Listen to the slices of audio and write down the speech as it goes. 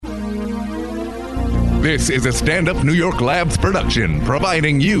This is a Stand Up New York Labs production,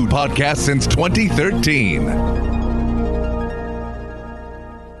 providing you podcasts since 2013.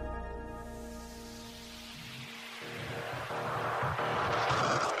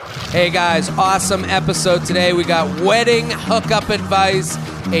 Hey guys, awesome episode today. We got wedding hookup advice,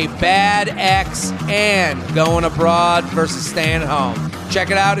 a bad ex, and going abroad versus staying at home. Check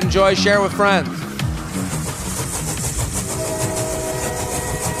it out, enjoy, share with friends.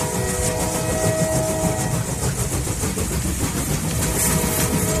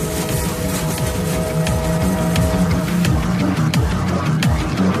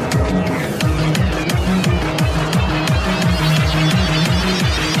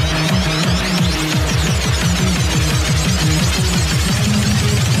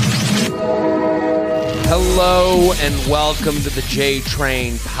 Hello and welcome to the J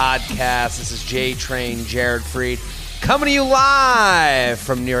Train podcast. This is J Train, Jared Freed, coming to you live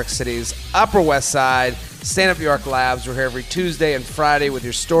from New York City's Upper West Side, Stand Up New York Labs. We're here every Tuesday and Friday with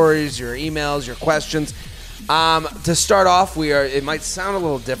your stories, your emails, your questions. To start off, it might sound a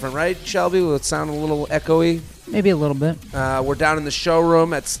little different, right, Shelby? Will it sound a little echoey? Maybe a little bit. We're down in the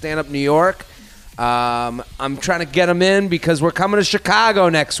showroom at Stand Up New York. I'm trying to get them in because we're coming to Chicago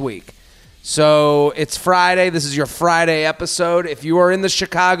next week. So it's Friday. This is your Friday episode. If you are in the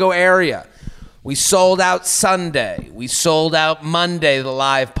Chicago area, we sold out Sunday. We sold out Monday, the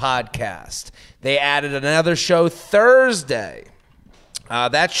live podcast. They added another show Thursday.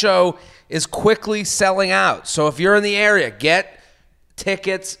 That show is quickly selling out. So if you're in the area, get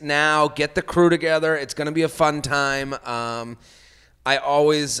tickets now. Get the crew together. It's going to be a fun time. I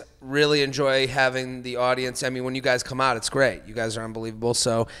always really enjoy having the audience. I mean, when you guys come out, it's great. You guys are unbelievable.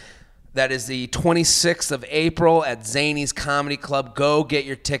 So that is the 26th of April at Zany's Comedy Club. Go get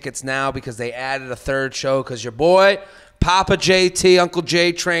your tickets now because they added a third show because your boy, Papa JT, Uncle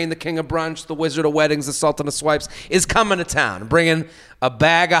J Train, the King of Brunch, the Wizard of Weddings, the Sultan of Swipes, is coming to town. Bringing a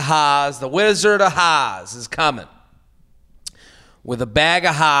bag of Haas. The Wizard of Haas is coming with a bag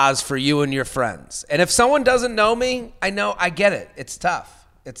of Haas for you and your friends. And if someone doesn't know me, I get it. It's tough.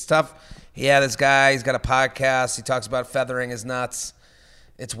 It's tough. Yeah, this guy, he's got a podcast. He talks about feathering his nuts.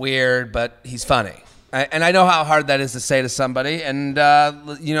 It's weird, but he's funny. And I know how hard that is to say to somebody. And,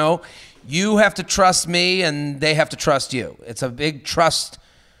 you have to trust me and they have to trust you. It's a big trust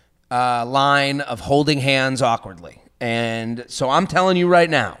line of holding hands awkwardly. And so I'm telling you right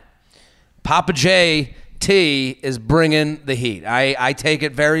now, Papa JT is bringing the heat. I take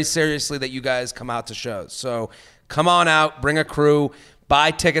it very seriously that you guys come out to shows. So come on out, bring a crew.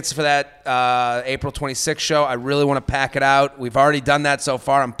 Buy tickets for that April 26th show. I really want to pack it out. We've already done that so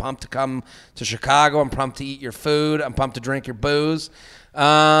far. I'm pumped to come to Chicago. I'm pumped to eat your food. I'm pumped to drink your booze.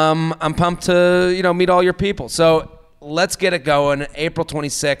 I'm pumped to, meet all your people. So let's get it going. April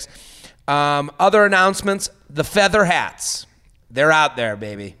 26th. Other announcements, the feather hats. They're out there,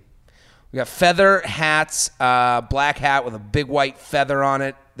 baby. We got feather hats, black hat with a big white feather on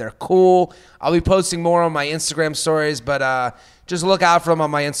it. They're cool. I'll be posting more on my Instagram stories, but just look out for them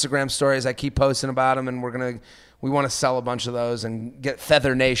on my Instagram stories. I keep posting about them, and we want to sell a bunch of those and get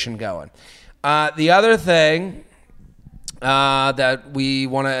Feather Nation going. The other thing that we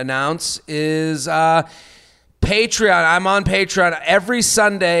want to announce is Patreon. I'm on Patreon. Every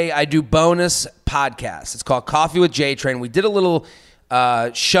Sunday, I do bonus podcasts. It's called Coffee with J Train. We did a little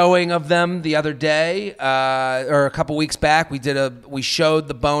showing of them the other day, or a couple weeks back. We showed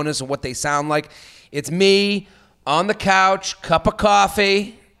the bonus of what they sound like. It's me on the couch, cup of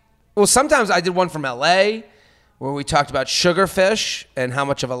coffee. Well, sometimes I did one from LA where we talked about sugarfish and how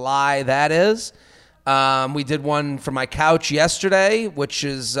much of a lie that is. We did one from my couch yesterday, which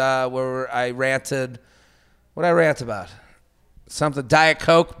is where I ranted. What did I rant about? Something Diet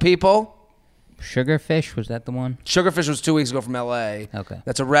Coke people. Sugarfish, was that the one? Sugarfish was 2 weeks ago from LA. Okay.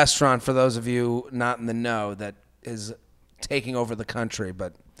 That's a restaurant for those of you not in the know that is taking over the country,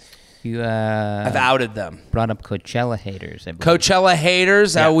 but You I've outed them. Brought up Coachella haters. I believe. Coachella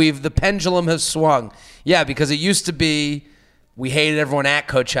haters, Yeah. how the pendulum has swung. Yeah, because it used to be we hated everyone at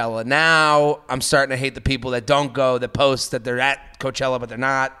Coachella. Now I'm starting to hate the people that don't go, that post that they're at Coachella, but they're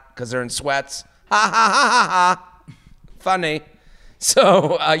not because they're in sweats. Ha, ha, ha, ha, ha. Funny.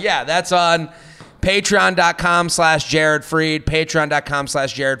 So, that's on Patreon.com/Jared Freed.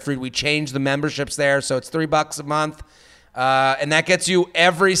 Patreon.com/Jared Freed. We changed the memberships there, so it's $3 a month. And that gets you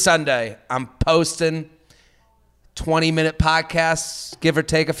every Sunday. I'm posting 20-minute podcasts, give or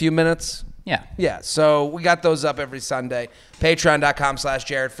take a few minutes. Yeah. Yeah, so we got those up every Sunday.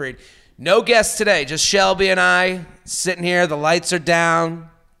 Patreon.com/Jared Freed. No guests today, just Shelby and I sitting here. The lights are down.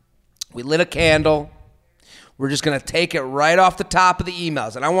 We lit a candle. We're just going to take it right off the top of the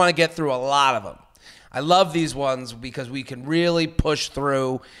emails, and I want to get through a lot of them. I love these ones because we can really push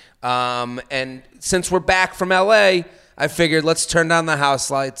through. And since we're back from LA, I figured let's turn down the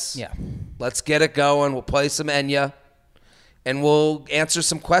house lights. Yeah. Let's get it going. We'll play some Enya. And we'll answer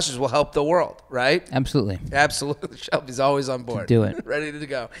some questions. We'll help the world, right? Absolutely. Absolutely. Shelby's always on board. Do it. Ready to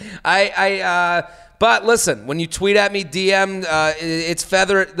go. But listen, when you tweet at me, DM, it's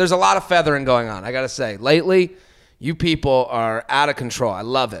feather. There's a lot of feathering going on, I got to say. Lately, you people are out of control. I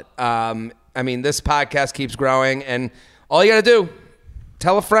love it. I mean, this podcast keeps growing, and all you got to do,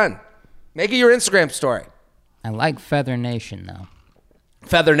 tell a friend. Make it your Instagram story. I like Feather Nation, though.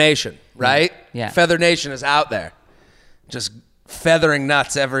 Feather Nation, right? Yeah. Feather Nation is out there. Just feathering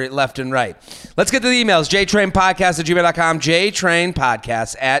nuts every left and right. Let's get to the emails. jtrainpodcast@gmail.com.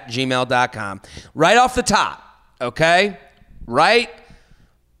 jtrainpodcast@gmail.com. Right off the top, okay? Right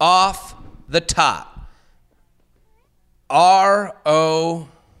off the top. ROTT.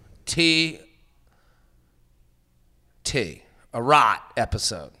 A rot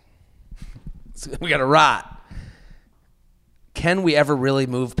episode. We got a rot. Can we ever really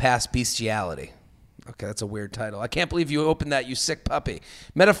move past bestiality? Okay, that's a weird title. I can't believe you opened that, you sick puppy.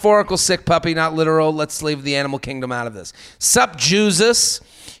 Metaphorical sick puppy, not literal. Let's leave the animal kingdom out of this. Sup, Jesus.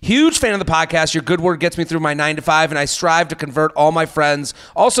 Huge fan of the podcast. Your good word gets me through my 9 to 5, and I strive to convert all my friends.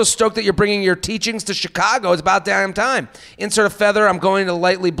 Also stoked that you're bringing your teachings to Chicago. It's about damn time. Insert a feather. I'm going to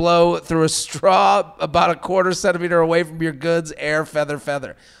lightly blow through a straw about a 1/4 centimeter away from your goods. Air, feather,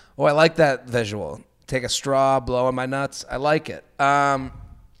 feather. Oh, I like that visual. Take a straw, blow on my nuts. I like it.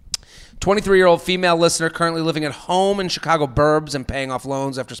 23-year-old female listener currently living at home in Chicago burbs and paying off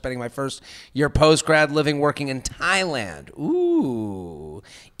loans after spending my first year post-grad working in Thailand. Ooh,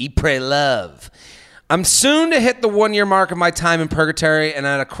 eat, pray, love. I'm soon to hit the 1-year mark of my time in purgatory and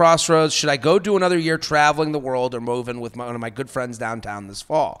at a crossroads. Should I go do another year traveling the world or move in with one of my good friends downtown this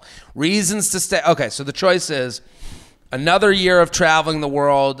fall? Reasons to stay. Okay, so the choice is another year of traveling the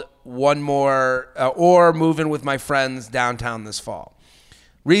world, one more, or move in with my friends downtown this fall.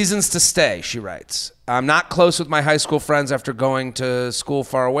 Reasons to stay, she writes. I'm not close with my high school friends after going to school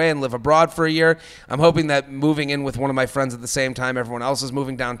far away and live abroad for a year. I'm hoping that moving in with one of my friends at the same time everyone else is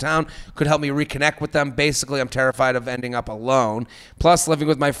moving downtown could help me reconnect with them. Basically, I'm terrified of ending up alone. Plus, living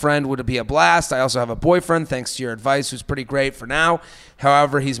with my friend would be a blast. I also have a boyfriend, thanks to your advice, who's pretty great for now.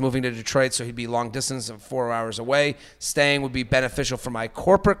 However, he's moving to Detroit, so he'd be long distance of 4 hours away. Staying would be beneficial for my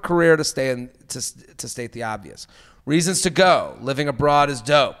corporate career, to state the obvious. Reasons to go. Living abroad is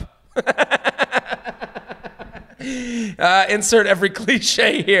dope. Insert every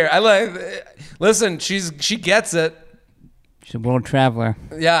cliche here. Listen, she gets it. She's a world traveler.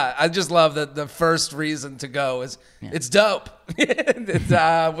 Yeah, I just love that the first reason to go is it's dope.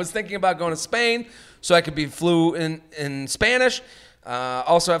 Was thinking about going to Spain so I could be fluent in Spanish.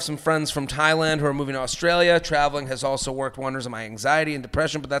 Also have some friends from Thailand who are moving to Australia. Traveling has also worked wonders on my anxiety and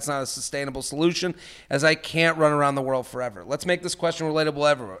depression, but that's not a sustainable solution as I can't run around the world forever. Let's make this question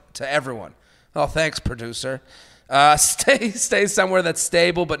relatable to everyone. Oh, thanks, producer. Stay somewhere that's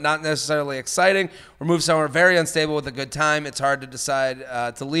stable but not necessarily exciting, or move somewhere very unstable with a good time. It's hard to decide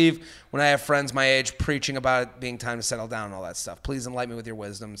to leave when I have friends my age preaching about it being time to settle down and all that stuff. Please enlighten me with your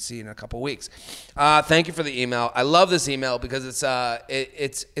wisdom. See you in a couple weeks. Thank you for the email. I love this email because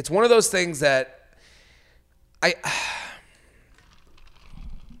it's one of those things that I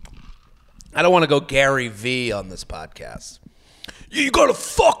don't want to go Gary V on this podcast. You gotta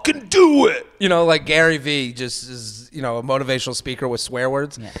fucking do it. You know, like Gary Vee just is, a motivational speaker with swear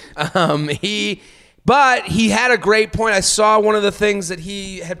words. Yeah. But he had a great point. I saw one of the things that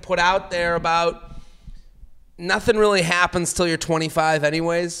he had put out there about nothing really happens till you're 25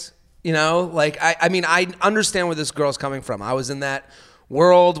 anyways. I understand where this girl's coming from. I was in that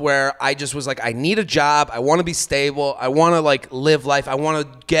world where I just was like, I need a job. I want to be stable. I want to live life. I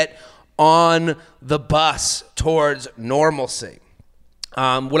want to get on the bus towards normalcy.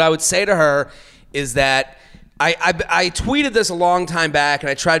 What I would say to her is that I tweeted this a long time back, and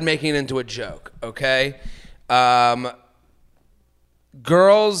I tried making it into a joke, okay?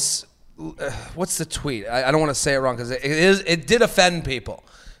 Girls, what's the tweet? I don't want to say it wrong because it did offend people.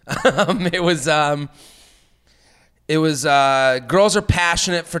 It was girls are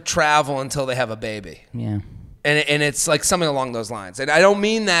passionate for travel until they have a baby. Yeah. And it's like something along those lines. And I don't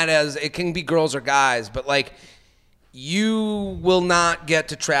mean that as it can be girls or guys, but you will not get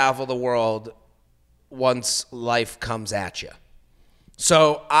to travel the world once life comes at you.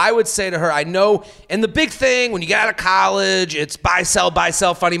 So I would say to her, I know, and the big thing when you get out of college, it's buy,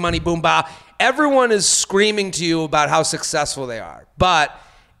 sell, funny money, boom, bah. Everyone is screaming to you about how successful they are. But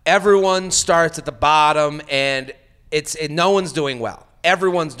everyone starts at the bottom, and no one's doing well.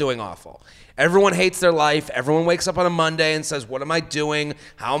 Everyone's doing awful. Everyone hates their life. Everyone wakes up on a Monday and says, what am I doing?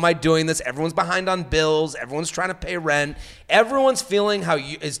 How am I doing this? Everyone's behind on bills. Everyone's trying to pay rent. Everyone's feeling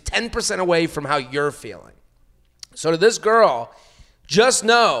is 10% away from how you're feeling. So to this girl, just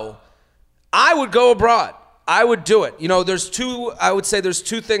know, I would go abroad. I would do it. There's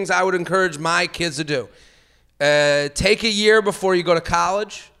two things I would encourage my kids to do. Take a year before you go to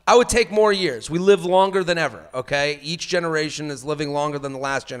college. I would take more years. We live longer than ever, okay? Each generation is living longer than the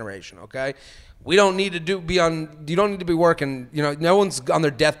last generation, okay? We don't need to you don't need to be working, no one's on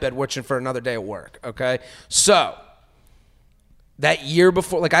their deathbed wishing for another day at work, okay? So, that year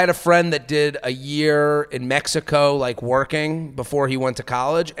before, I had a friend that did a year in Mexico, working before he went to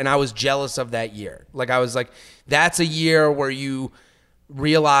college, and I was jealous of that year. I was like, that's a year where you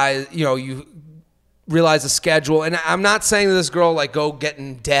realize the schedule. And I'm not saying to this girl, go get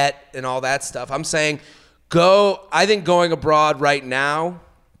in debt and all that stuff. I'm saying I think going abroad right now,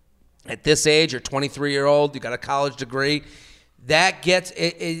 at this age, you're 23-year-old, you got a college degree, that gets,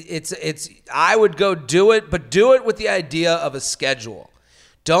 I would go do it, but do it with the idea of a schedule.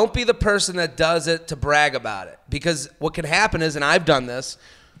 Don't be the person that does it to brag about it. Because what can happen is, and I've done this,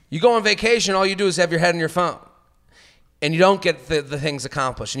 you go on vacation, all you do is have your head on your phone. And you don't get the things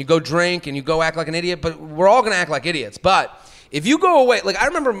accomplished. And you go drink and you go act like an idiot, but we're all going to act like idiots. But if you go away, I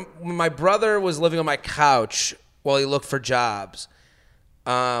remember when my brother was living on my couch while he looked for jobs,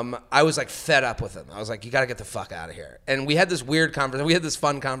 I was fed up with him. I was like, you got to get the fuck out of here. And we had this weird conversation. We had this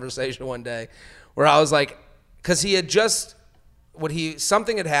fun conversation one day where I was like, because he had just,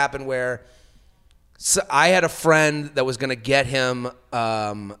 something had happened where I had a friend that was going to get him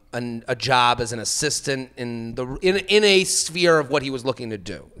a job as an assistant in a sphere of what he was looking to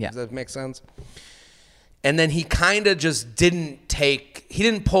do. Yeah. Does that make sense? And then he kind of just didn't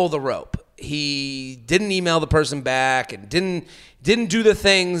pull the rope. He didn't email the person back and didn't do the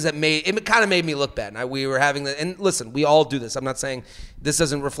things that kind of made me look bad. And we were having and listen, we all do this. I'm not saying this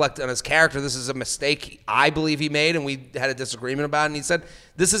doesn't reflect on his character. This is a mistake I believe he made, and we had a disagreement about it. And he said,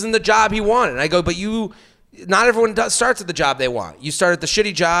 this isn't the job he wanted. And I go, but not everyone starts at the job they want. You start at the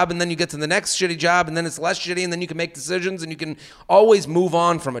shitty job, and then you get to the next shitty job, and then it's less shitty, and then you can make decisions, and you can always move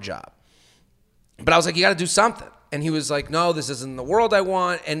on from a job. But I was like, you got to do something. And he was like, no, this isn't the world I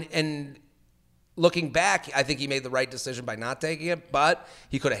want. And looking back, I think he made the right decision by not taking it, but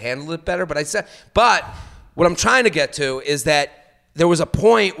he could have handled it better. But what I'm trying to get to is that there was a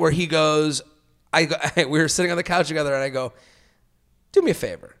point where he goes, we were sitting on the couch together, and I go, do me a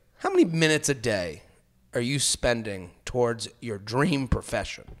favor. How many minutes a day are you spending towards your dream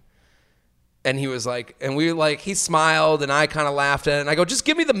profession? And he was like, he smiled, and I kind of laughed at it, and I go, just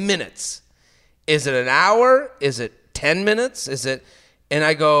give me the minutes. Is it an hour? Is it 10 minutes? And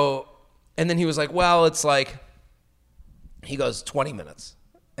I go, and then he was like, well, it's he goes, 20 minutes.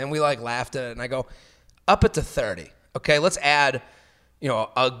 And we laughed at it. And I go, up it to 30. Okay, let's add,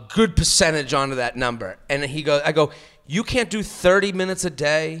 a good percentage onto that number. And I go, you can't do 30 minutes a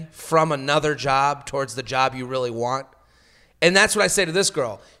day from another job towards the job you really want. And that's what I say to this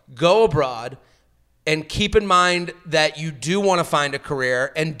girl. Go abroad and keep in mind that you do want to find a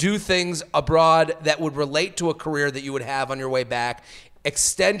career and do things abroad that would relate to a career that you would have on your way back.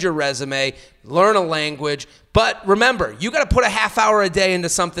 Extend your resume, learn a language, but remember, you got to put a half hour a day into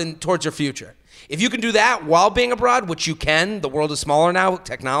something towards your future. If you can do that while being abroad, which you can, the world is smaller now,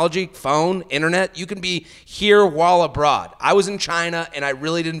 technology, phone, internet, you can be here while abroad. I was in China, and I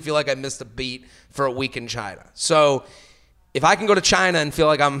really didn't feel like I missed a beat for a week in China. So if I can go to China and feel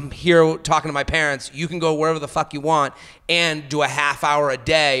like I'm here talking to my parents, you can go wherever the fuck you want and do a half hour a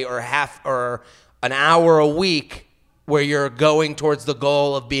day or an hour a week where you're going towards the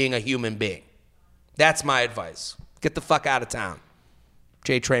goal of being a human being. That's my advice. Get the fuck out of town.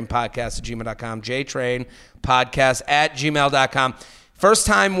 JTrainPodcast@gmail.com. JTrainPodcast@gmail.com. First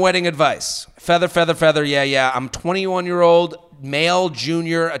time wedding advice. Feather, yeah. I'm 21-year-old male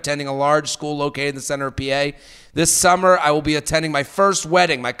junior attending a large school located in the center of PA. This summer, I will be attending my first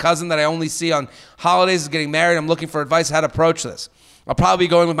wedding. My cousin that I only see on holidays is getting married. I'm looking for advice how to approach this. I'll probably be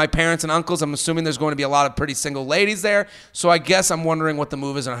going with my parents and uncles. I'm assuming there's going to be a lot of pretty single ladies there. So I guess I'm wondering what the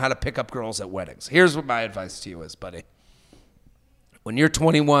move is on how to pick up girls at weddings. Here's what my advice to you is, buddy. When you're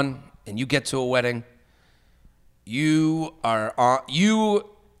 21 and you get to a wedding, it's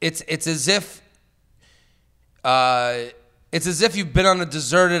as if you've been on a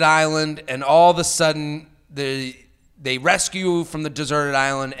deserted island and all of a sudden they rescue you from the deserted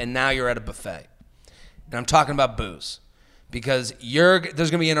island and now you're at a buffet. And I'm talking about booze. Because there's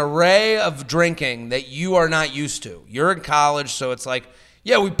going to be an array of drinking that you are not used to. You're in college, so it's like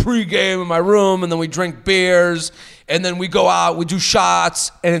Yeah, we pregame in my room, and then we drink beers, and then we go out, we do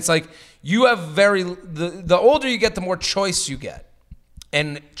shots, and it's like you have the older you get, the more choice you get.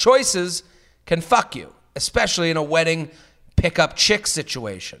 And choices can fuck you, especially in a wedding pick-up chick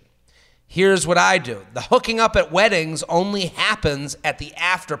situation. Here's what I do. The hooking up at weddings only happens at the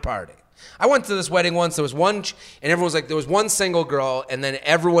after party. I went to this wedding once. There was one, and everyone was like, there was one single girl, and then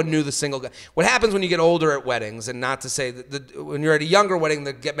everyone knew the single guy. What happens when you get older at weddings, and not to say that when you're at a younger wedding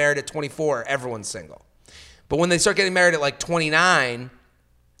that get married at 24, everyone's single. But when they start getting married at like 29,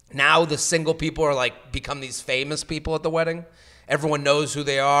 now the single people are like become these famous people at the wedding. Everyone knows who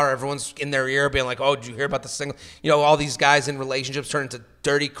they are. Everyone's in their ear being like, oh, did you hear about the single? You know, all these guys in relationships turn into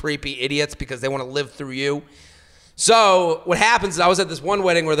dirty, creepy idiots because they want to live through you. So what happens is I was at this one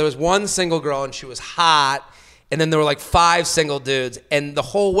wedding where there was one single girl and she was hot, and then there were like 5 single dudes, and the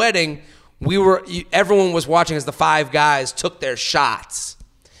whole wedding everyone was watching as the 5 guys took their shots.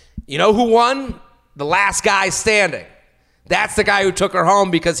 You know who won? The last guy standing. That's the guy who took her home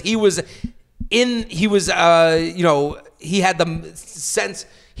because he had the sense,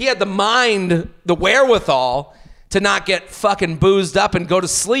 he had the mind, the wherewithal to not get fucking boozed up and go to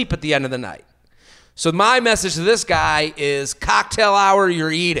sleep at the end of the night. So my message to this guy is cocktail hour,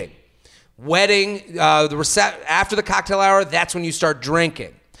 you're eating. Wedding, after the cocktail hour, that's when you start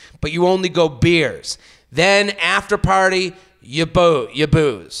drinking. But you only go beers. Then after party, you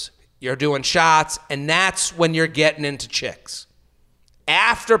booze. You're doing shots, and that's when you're getting into chicks.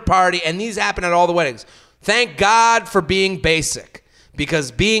 After party, and these happen at all the weddings. Thank God for being basic,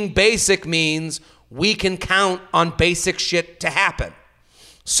 because being basic means we can count on basic shit to happen.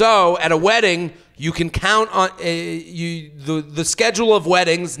 So at a wedding, you can count on the schedule of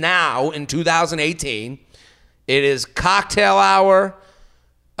weddings now in 2018. It is cocktail hour,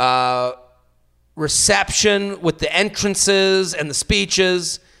 reception with the entrances and the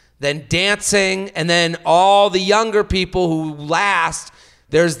speeches, then dancing, and then all the younger people who last.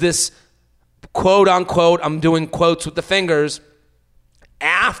 There's this quote unquote, I'm doing quotes with the fingers,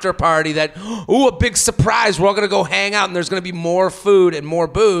 after party that, ooh, a big surprise. We're all going to go hang out and there's going to be more food and more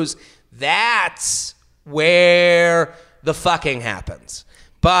booze. That's where the fucking happens.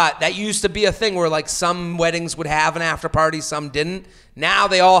 But that used to be a thing where like some weddings would have an after party, some didn't. Now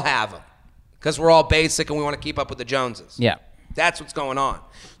they all have them because we're all basic and we want to keep up with the Joneses. Yeah. That's what's going on.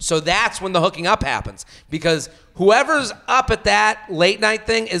 So that's when the hooking up happens, because whoever's up at that late night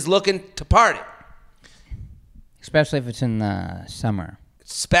thing is looking to party. Especially if it's in the summer.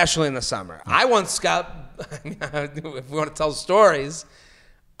 Especially in the summer. I once got, if we want to tell stories,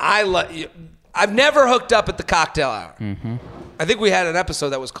 I've never hooked up at the cocktail hour. Mm-hmm. I think we had an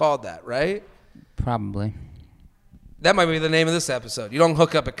episode that was called that, right? Probably. That might be the name of this episode. You don't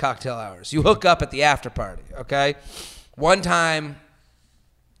hook up at cocktail hours. You hook up at the after party, okay? One time,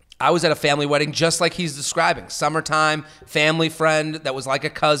 I was at a family wedding just like he's describing. Summertime, family friend that was like a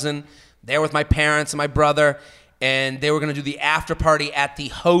cousin, there with my parents and my brother, and they were going to do the after party at the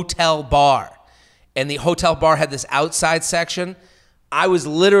hotel bar. And the hotel bar had this outside section. I was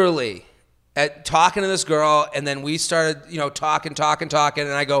literally talking to this girl, and then we started, talking,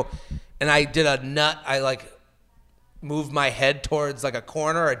 and I go, and I did a nut. I like moved my head towards like a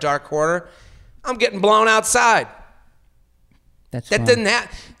dark corner. I'm getting blown outside. That didn't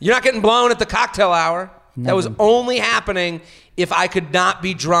happen. You're not getting blown at the cocktail hour. Never. That was only happening if I could not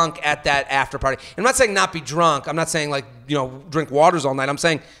be drunk at that after party. I'm not saying not be drunk. I'm not saying like, drink waters all night. I'm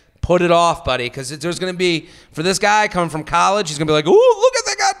saying put it off, buddy, because there's going to be, for this guy coming from college, he's going to be like, ooh, look at,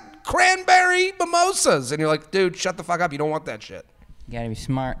 they got cranberry mimosas. And you're like, dude, shut the fuck up. You don't want that shit. You got to be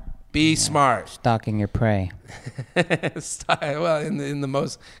smart. Be smart. Stalking your prey. Well, in the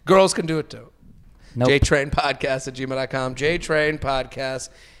most, girls can do it too. Nope. jtrainpodcast@gmail.com.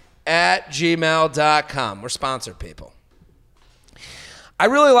 jtrainpodcast@gmail.com. We're sponsored, people. I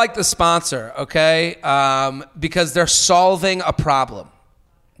really like the sponsor, okay, because they're solving a problem.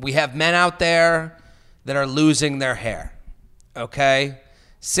 We have men out there that are losing their hair, okay?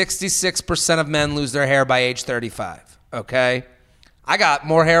 66% of men lose their hair by age 35, okay? I got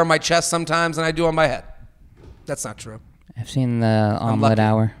more hair on my chest sometimes than I do on my head. That's not true. I've seen the Omelet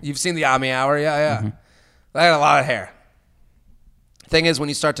Hour. You've seen the Ami Hour? Yeah. Mm-hmm. I got a lot of hair. Thing is, when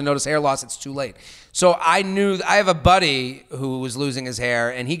you start to notice hair loss, it's too late. So I have a buddy who was losing his hair,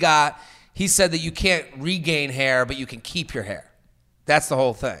 and he said that you can't regain hair, but you can keep your hair. That's the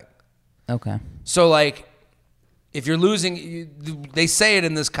whole thing. Okay. So like, if you're losing, they say it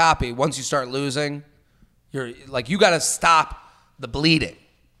in this copy, once you start losing, you got to stop the bleeding.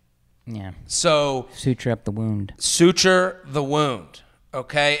 Yeah. So suture up the wound. Suture the wound.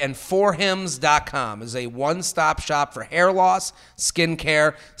 Okay, and forhims.com is a one-stop shop for hair loss,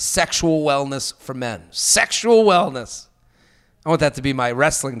 skincare, sexual wellness for men. Sexual wellness. I want that to be my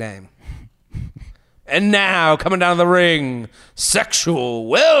wrestling name. And now, coming down the ring, sexual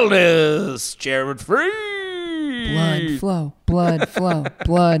wellness, Jared Freed. Blood flow, blood flow,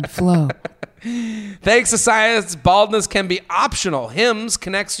 blood flow. Thanks to science, baldness can be optional. Hims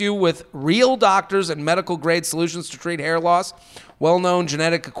connects you with real doctors and medical-grade solutions to treat hair loss. Well-known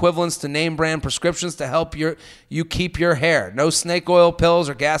genetic equivalents to name-brand prescriptions to help you keep your hair. No snake oil pills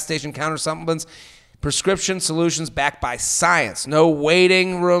or gas station counter supplements. Prescription solutions backed by science. No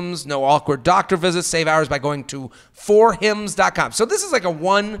waiting rooms, no awkward doctor visits. Save hours by going to forhims.com. So this is like a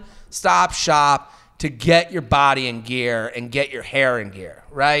one-stop shop to get your body in gear and get your hair in gear,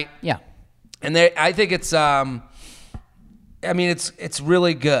 right? Yeah. And I think it's, it's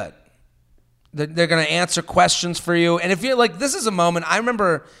really good. They're going to answer questions for you. And if you're like, this is a moment, I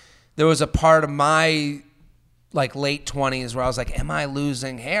remember there was a part of my like late 20s where I was like, am I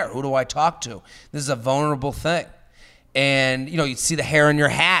losing hair? Who do I talk to? This is a vulnerable thing. And, you'd see the hair in your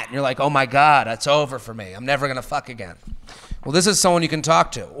hat and you're like, oh my God, it's over for me. I'm never going to fuck again. Well, this is someone you can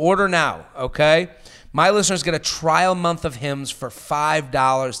talk to. Order now, okay? My listeners get a trial month of Hims for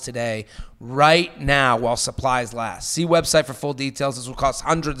 $5 today, right now, while supplies last. See website for full details. This will cost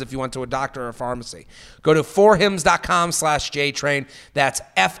hundreds if you went to a doctor or a pharmacy. Go to forhims.com/JTrain. That's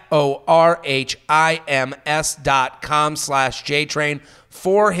forhims.com/JTrain.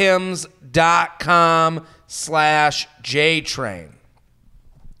 Forhims.com/JTrain.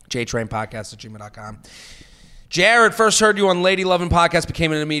 JTrainPodcast@gmail.com. Jared, first heard you on Lady Lovin' Podcast,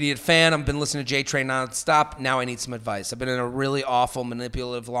 became an immediate fan. I've been listening to J-Train nonstop. Now I need some advice. I've been in a really awful,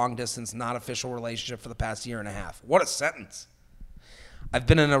 manipulative, long-distance, not official relationship for the past year and a half. What a sentence. I've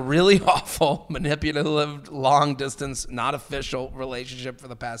been in a really awful, manipulative, long-distance, not official relationship for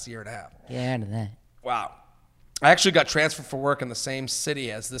the past year and a half. Get out of that. Wow. I actually got transferred for work in the same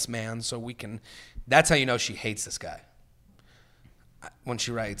city as this man, so we can... That's how you know she hates this guy. When she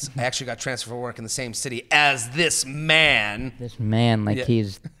writes, I actually got transferred for work in the same city as this man. This man, like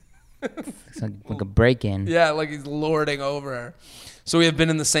he's it's like a break-in. Yeah, like he's lording over her. So we have been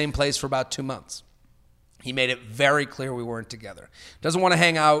in the same place for about 2 months. He made it very clear we weren't together. Doesn't want to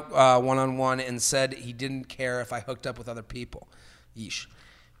hang out one-on-one and said he didn't care if I hooked up with other people. Yeesh.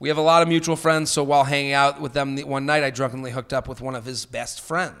 We have a lot of mutual friends, so while hanging out with them one night, I drunkenly hooked up with one of his best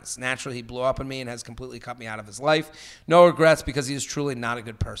friends. Naturally, he blew up on me and has completely cut me out of his life. No regrets because he is truly not a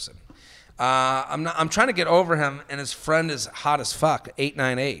good person. I'm trying to get over him, and his friend is hot as fuck,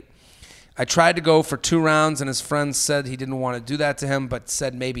 898. I tried to go for 2 rounds, and his friend said he didn't want to do that to him, but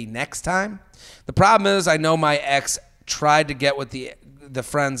said maybe next time. The problem is I know my ex tried to get with the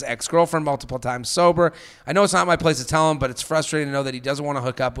friend's ex-girlfriend multiple times sober. I know it's not my place to tell him, but it's frustrating to know that he doesn't want to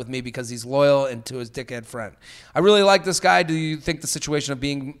hook up with me because he's loyal and to his dickhead friend. I really like this guy. Do you think the situation of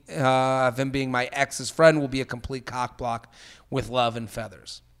him being my ex's friend will be a complete cock block with love and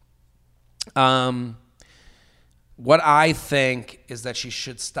feathers? What I think is that she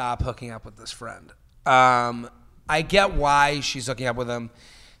should stop hooking up with this friend. I get why she's hooking up with him.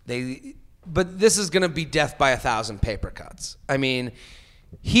 But this is going to be death by 1,000 paper cuts. I mean,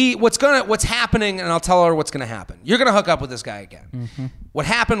 what's happening, and I'll tell her what's going to happen. You're going to hook up with this guy again. Mm-hmm. What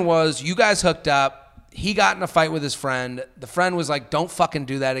happened was you guys hooked up. He got in a fight with his friend. The friend was like, don't fucking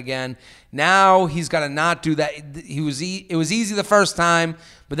do that again. Now he's got to not do that. It was easy the first time,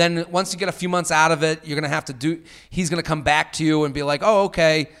 but then once you get a few months out of it, you're going to have to do, he's going to come back to you and be like, oh,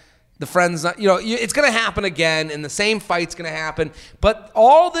 okay. The friend's not, it's going to happen again, and the same fight's going to happen. But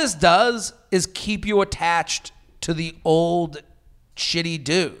all this does is keep you attached to the old shitty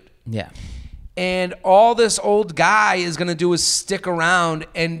dude. Yeah. And all this old guy is going to do is stick around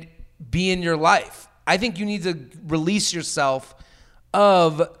and be in your life. I think you need to release yourself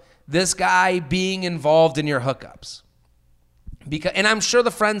of this guy being involved in your hookups. And I'm sure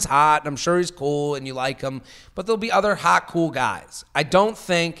the friend's hot, and I'm sure he's cool, and you like him, but there'll be other hot, cool guys. I don't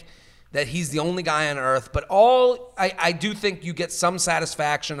think that he's the only guy on earth, but I do think you get some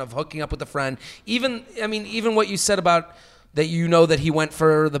satisfaction of hooking up with a friend. Even what you said about that, that he went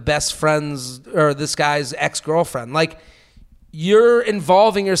for the best friend's or this guy's ex-girlfriend. Like, you're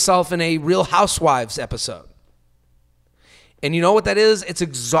involving yourself in a Real Housewives episode. And you know what that is? It's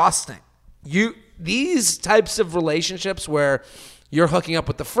exhausting. These types of relationships where you're hooking up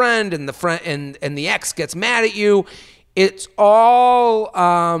with the friend and the ex gets mad at you, it's all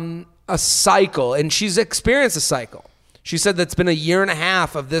a cycle, and she's experienced a cycle. She said that's been a year and a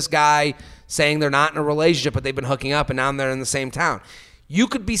half of this guy saying they're not in a relationship, but they've been hooking up, and now they're in the same town. You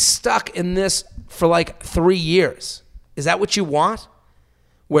could be stuck in this for like 3 years. Is that what you want?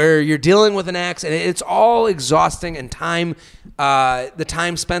 where you're dealing with an ex and it's all exhausting, and the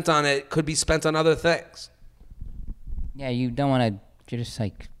time spent on it could be spent on other things. Yeah, you don't want to. You're just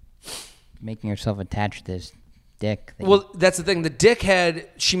like making yourself attached to this dick. Well, that's the thing. The dickhead,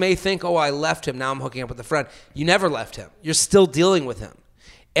 she may think, oh, I left him. Now I'm hooking up with a friend. You never left him. You're still dealing with him.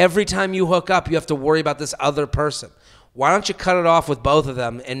 Every time you hook up, you have to worry about this other person. Why don't you cut it off with both of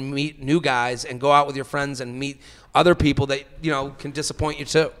them and meet new guys and go out with your friends and meet other people that, can disappoint you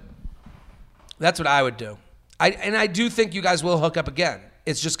too? That's what I would do. I do think you guys will hook up again.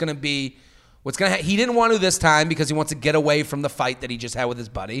 It's just going to be what's going to happen. He didn't want to this time because he wants to get away from the fight that he just had with his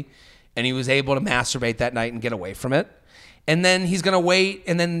buddy. And he was able to masturbate that night and get away from it. And then he's going to wait,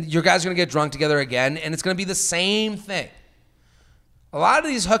 and then your guys are going to get drunk together again, and it's going to be the same thing. A lot of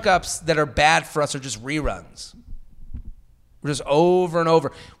these hookups that are bad for us are just reruns. We're just over and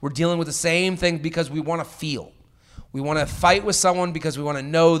over. We're dealing with the same thing because we want to feel. We want to fight with someone because we want to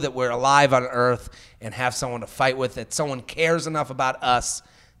know that we're alive on earth and have someone to fight with, that someone cares enough about us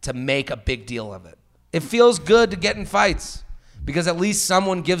to make a big deal of it. It feels good to get in fights because at least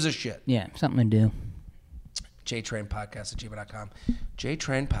someone gives a shit. Yeah, something to do. JTrainPodcast@gmail.com.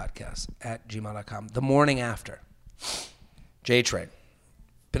 JTrainPodcast@gmail.com. The morning after. JTrain.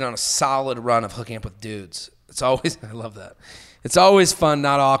 Been on a solid run of hooking up with dudes. It's always, I love that. It's always fun,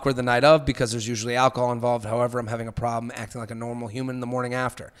 not awkward the night of because there's usually alcohol involved. However, I'm having a problem acting like a normal human in the morning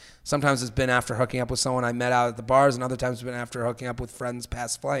after. Sometimes it's been after hooking up with someone I met out at the bars, and other times it's been after hooking up with friends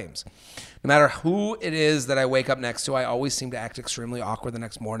past flames. No matter who it is that I wake up next to, I always seem to act extremely awkward the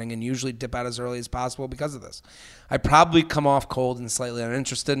next morning and usually dip out as early as possible because of this. I probably come off cold and slightly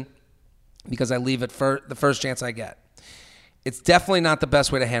uninterested because I leave at the first chance I get. It's definitely not the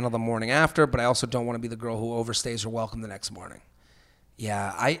best way to handle the morning after, but I also don't want to be the girl who overstays her welcome the next morning.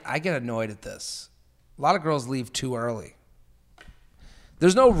 Yeah, I get annoyed at this. A lot of girls leave too early.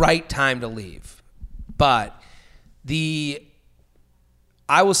 There's no right time to leave, but I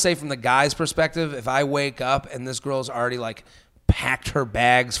will say from the guy's perspective, if I wake up and this girl's already like packed her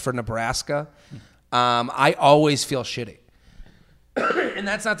bags for Nebraska, I always feel shitty. And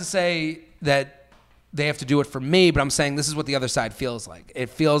that's not to say that they have to do it for me, but I'm saying this is what the other side feels like. It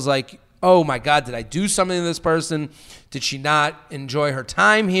feels like, oh my God, did I do something to this person? Did she not enjoy her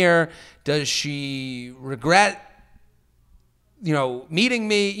time here? Does she regret, meeting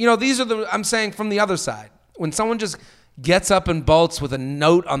me? These are I'm saying from the other side. When someone just gets up and bolts with a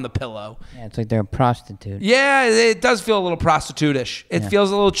note on the pillow. Yeah, it's like they're a prostitute. Yeah, it does feel a little prostitute-ish. It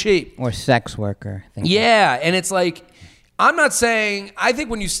feels a little cheap. Or sex worker. Yeah, and it's like, I'm not saying, I think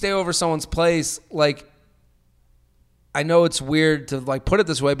when you stay over someone's place, like, I know it's weird to like put it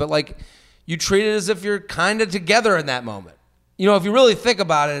this way, but like you treat it as if you're kind of together in that moment. If you really think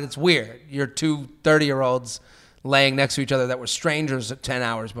about it, it's weird. You're two 30-year-olds laying next to each other that were strangers 10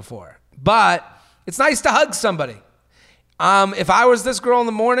 hours before. But it's nice to hug somebody. If I was this girl in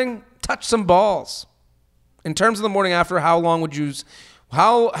the morning, touch some balls. In terms of the morning after, how long would you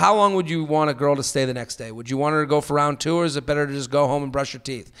want a girl to stay the next day? Would you want her to go for round 2, or is it better to just go home and brush your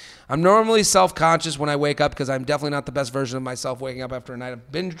teeth? I'm normally self-conscious when I wake up because I'm definitely not the best version of myself waking up after a night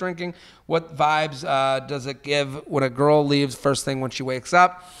of binge drinking. What vibes does it give when a girl leaves first thing when she wakes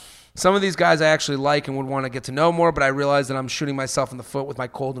up? Some of these guys I actually like and would want to get to know more, but I realize that I'm shooting myself in the foot with my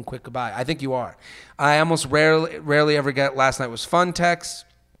cold and quick goodbye. I think you are. I almost rarely ever get last night was fun texts.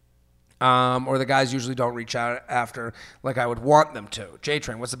 Or the guys usually don't reach out after like I would want them to.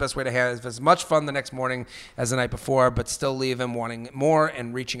 J-Train, what's the best way to have as much fun the next morning as the night before, but still leave him wanting more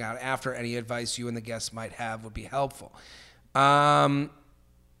and reaching out after? Any advice you and the guests might have would be helpful. I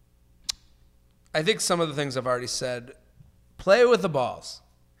think some of the things I've already said. Play with the balls.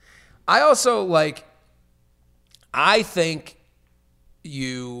 I also I think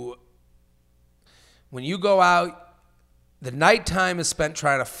when you go out, the nighttime is spent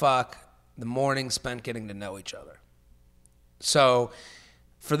trying to fuck. The morning spent getting to know each other. So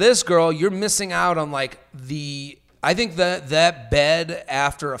for this girl, you're missing out on I think that bed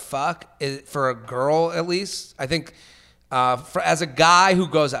after a fuck is, for a girl at least, I think as a guy who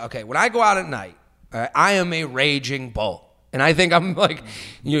goes out, okay, when I go out at night, I am a raging bull. And I think I'm like,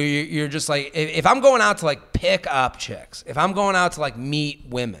 you're just like, if I'm going out to pick up chicks, if I'm going out to meet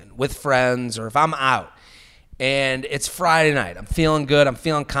women with friends, or if I'm out, and it's Friday night, I'm feeling good, I'm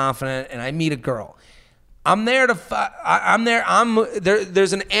feeling confident, and I meet a girl. I'm there to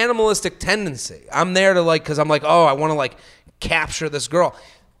there's an animalistic tendency. I'm there to because I'm like, oh, I want to capture this girl.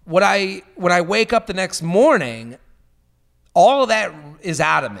 When I wake up the next morning, all of that is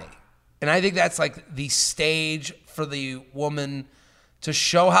out of me. And I think that's the stage for the woman to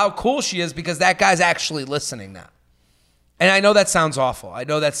show how cool she is, because that guy's actually listening now. And I know that sounds awful.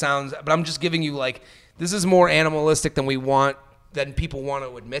 But I'm just giving you like, this is more animalistic than people want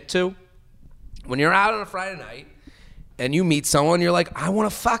to admit to. When you're out on a Friday night and you meet someone, you're like, I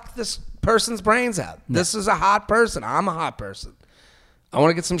want to fuck this person's brains out. Yeah. This is a hot person. I'm a hot person. I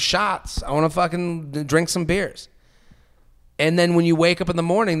want to get some shots. I want to fucking drink some beers. And then when you wake up in the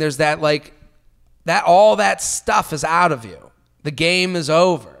morning, there's that like, all that stuff is out of you. The game is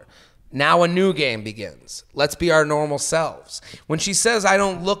over. Now a new game begins. Let's be our normal selves. When she says, I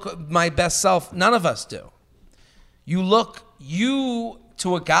don't look my best self, none of us do. You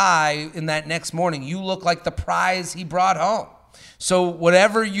to a guy in that next morning, you look like the prize he brought home. So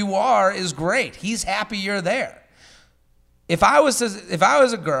whatever you are is great. He's happy you're there. If I was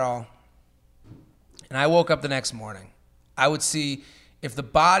a girl and I woke up the next morning, I would see if the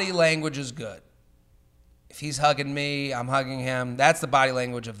body language is good. If he's hugging me, I'm hugging him. That's the body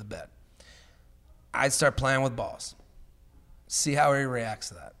language of the bed. I'd start playing with balls. See how he reacts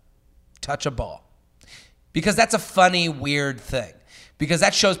to that. Touch a ball. Because that's a funny, weird thing. Because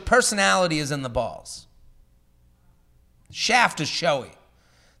that shows personality is in the balls. Shaft is showy.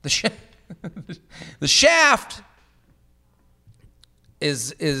 The shaft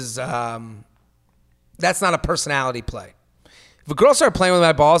is that's not a personality play. If a girl started playing with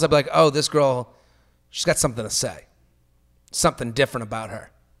my balls, I'd be like, oh, this girl, she's got something to say. Something different about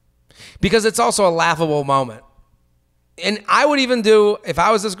her. Because it's also a laughable moment. And I would even do, if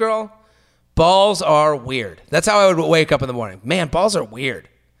I was this girl, balls are weird. That's how I would wake up in the morning. Man, balls are weird.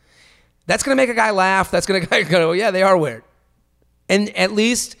 That's going to make a guy laugh. That's going to go, yeah, they are weird. And at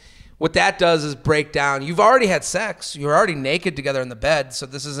least what that does is break down. You've already had sex. You're already naked together in the bed. So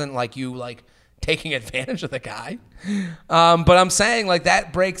this isn't like you like taking advantage of the guy. But I'm saying like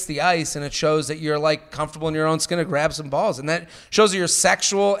that breaks the ice and it shows that you're like comfortable in your own skin to grab some balls. And that shows that you're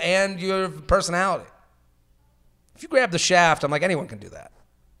sexual and your personality. If you grab the shaft, I'm like, anyone can do that.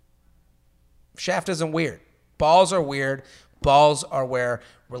 Shaft isn't weird. Balls are weird. Balls are where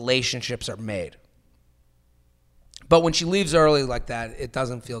relationships are made. But when she leaves early like that, it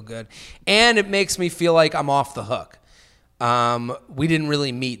doesn't feel good. And it makes me feel like I'm off the hook. We didn't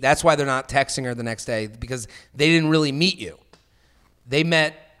really meet. That's why they're not texting her the next day, because they didn't really meet you. They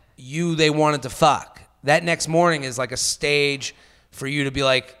met you, they wanted to fuck. That next morning is like a stage for you to be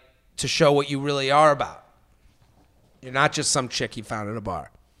like, to show what you really are about. You're not just some chick you found at a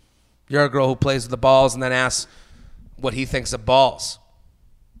bar. You're a girl who plays with the balls and then asks what he thinks of balls.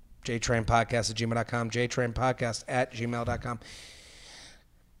 JTrainPodcast@gmail.com, JTrainPodcast@gmail.com.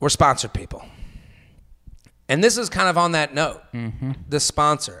 We're sponsored people. And this is kind of on that note. Mm-hmm. This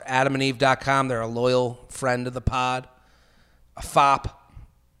sponsor, AdamandEve.com, they're a loyal friend of the pod, a FOP.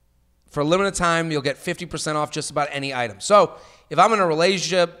 For a limited time, you'll get 50% off just about any item. So if I'm in a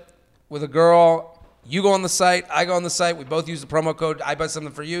relationship with a girl, you go on the site, I go on the site, we both use the promo code, I buy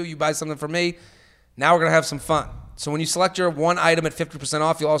something for you, you buy something for me. Now we're going to have some fun. So when you select your one item at 50%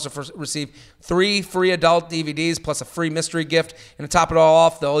 off, you'll also receive 3 free adult DVDs plus a free mystery gift. And to top it all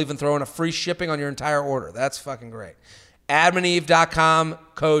off, they'll even throw in a free shipping on your entire order. That's fucking great. AdamandEve.com,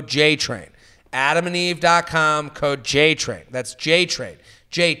 code JTrain. AdamandEve.com, code JTrain. That's JTrain.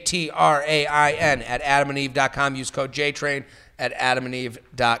 JTRAIN at AdamandEve.com. Use code JTrain at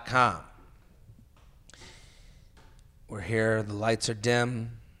AdamandEve.com. We're here. The lights are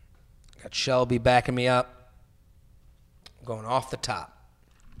dim. Got Shelby backing me up. Going off the top.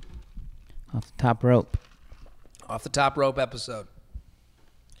 Off the top rope. Off the top rope episode.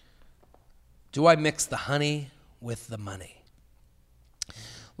 Do I mix the honey with the money?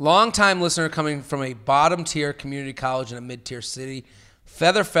 Long-time listener coming from a bottom-tier community college in a mid-tier city.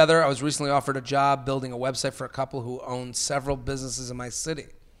 Feather, I was recently offered a job building a website for a couple who own several businesses in my city.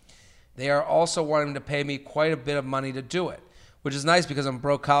 They are also wanting to pay me quite a bit of money to do it, which is nice because I'm a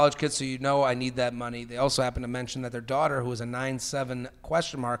broke college kid, so you know I need that money. They also happen to mention that their daughter, who is a 9'7",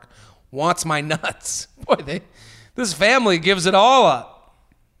 wants my nuts. Boy, this family gives it all up.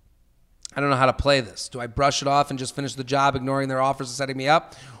 I don't know how to play this. Do I brush it off and just finish the job, ignoring their offers and setting me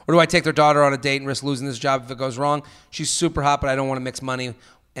up? Or do I take their daughter on a date and risk losing this job if it goes wrong? She's super hot, but I don't want to mix money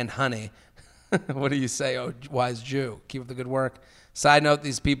and honey. What do you say, oh wise Jew? Keep up the good work. Side note,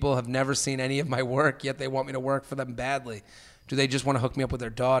 these people have never seen any of my work, yet they want me to work for them badly. Do they just want to hook me up with their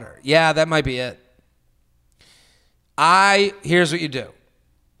daughter? Yeah, that might be it. Here's what you do.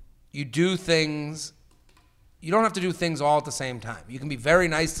 You do things. You don't have to do things all at the same time. You can be very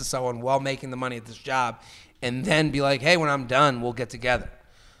nice to someone while making the money at this job and then be like, hey, when I'm done, we'll get together.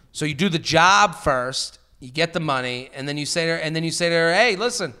 So you do the job first, you get the money, and then you say to her, hey,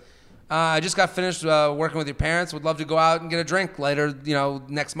 listen, I just got finished working with your parents. Would love to go out and get a drink later,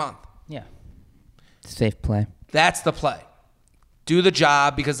 next month. Yeah. Safe play. That's the play. do the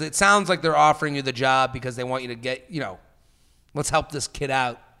job, because it sounds like they're offering you the job because they want you to get, let's help this kid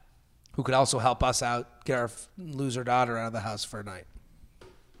out who could also help us out, get our loser daughter out of the house for a night.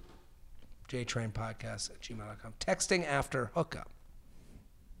 JTrainPodcast@gmail.com. Texting after hookup.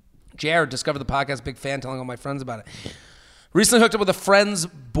 Jared discovered the podcast, big fan, telling all my friends about it. Recently hooked up with a friend's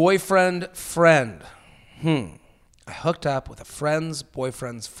boyfriend friend. I hooked up with a friend's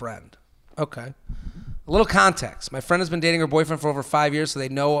boyfriend's friend. Okay. A little context. My friend has been dating her boyfriend for over 5 years, so they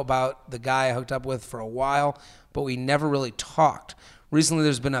know about the guy I hooked up with for a while, but we never really talked. Recently,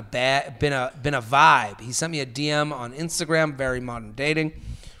 there's been a vibe. He sent me a DM on Instagram, very modern dating.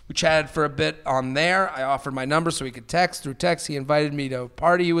 We chatted for a bit on there. I offered my number so we could text. Through text, he invited me to a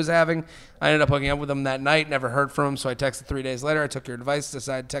party he was having. I ended up hooking up with him that night, never heard from him, so I texted 3 days later. I took your advice,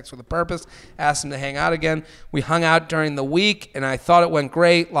 decided to text with a purpose, asked him to hang out again. We hung out during the week, and I thought it went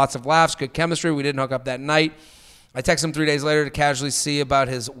great. Lots of laughs, good chemistry. We didn't hook up that night. I texted him 3 days later to casually see about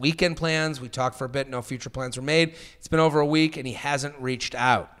his weekend plans. We talked for a bit. No future plans were made. It's been over a week, and he hasn't reached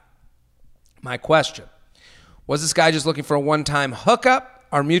out. My question: was this guy just looking for a one-time hookup?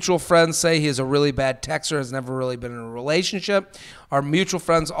 Our mutual friends say he is a really bad texter, has never really been in a relationship. Our mutual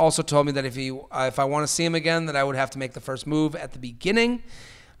friends also told me that if I want to see him again, that I would have to make the first move at the beginning.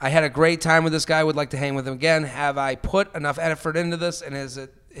 I had a great time with this guy. Would like to hang with him again. Have I put enough effort into this, and is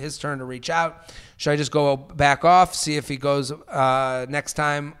it his turn to reach out? Should I just go back off, see if he goes next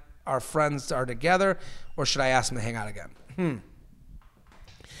time our friends are together, or should I ask him to hang out again?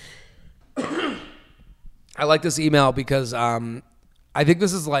 I like this email because I think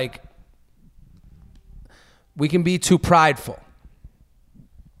this is like, we can be too prideful.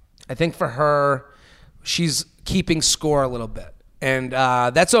 I think for her, she's keeping score a little bit. And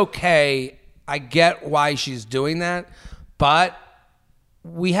that's okay. I get why she's doing that. But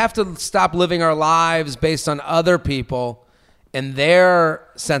we have to stop living our lives based on other people and their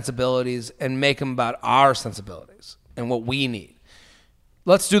sensibilities and make them about our sensibilities and what we need.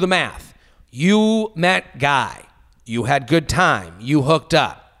 Let's do the math. You met Guy. You had good time. You hooked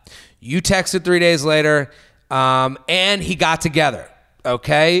up. You texted 3 days later, and he got together.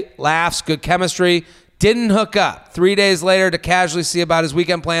 Okay? Laughs, good chemistry. Didn't hook up. 3 days later to casually see about his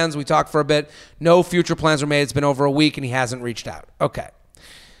weekend plans. We talked for a bit. No future plans were made. It's been over a week, and he hasn't reached out. Okay.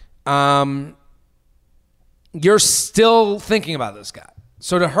 You're still thinking about this guy.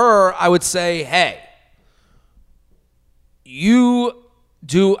 So to her, I would say, hey, you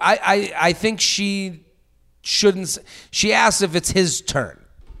do. I think she shouldn't. She asks if it's his turn.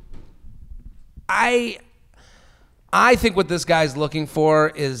 I think what this guy's looking for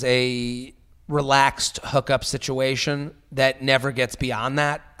is a relaxed hookup situation that never gets beyond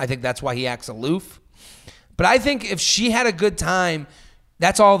that. I think that's why he acts aloof. But I think if she had a good time,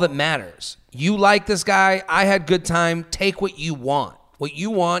 that's all that matters. You like this guy. I had good time. Take what you want. What you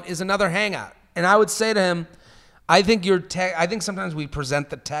want is another hangout. And I would say to him, I think I think sometimes we present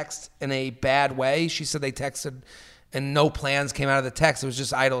the text in a bad way. She said they texted and no plans came out of the text. It was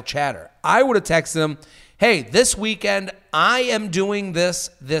just idle chatter. I would have texted him, hey, this weekend I am doing this,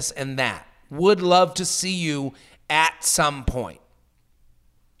 this, and that. Would love to see you at some point.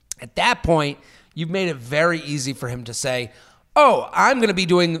 At that point, you've made it very easy for him to say, oh, I'm going to be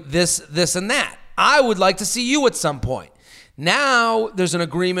doing this, this, and that. I would like to see you at some point. Now there's an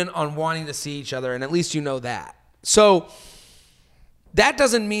agreement on wanting to see each other, and at least you know that. So that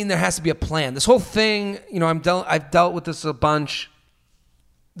doesn't mean there has to be a plan. This whole thing, I've dealt with this a bunch.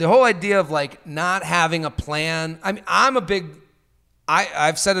 The whole idea of like not having a plan. I mean,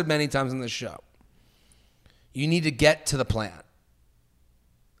 I've said it many times on this show. You need to get to the plan.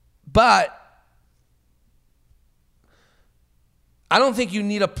 But I don't think you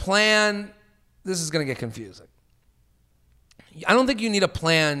need a plan. This is going to get confusing. I don't think you need a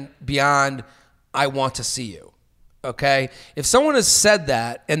plan beyond I want to see you. Okay? If someone has said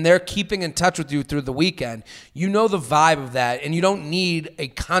that and they're keeping in touch with you through the weekend, you know the vibe of that and you don't need a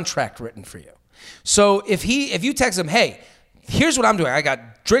contract written for you. So if you text him, hey, here's what I'm doing. I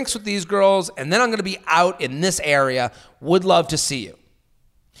got drinks with these girls and then I'm going to be out in this area. Would love to see you.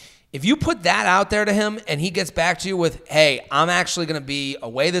 If you put that out there to him and he gets back to you with, hey, I'm actually going to be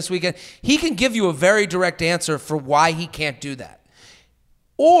away this weekend, he can give you a very direct answer for why he can't do that.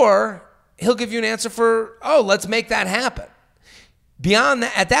 Or he'll give you an answer for, oh, let's make that happen. Beyond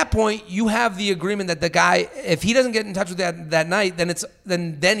that, at that point, you have the agreement that the guy, if he doesn't get in touch with that night,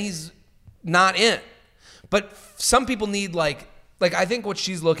 then he's not in. But some people need like I think what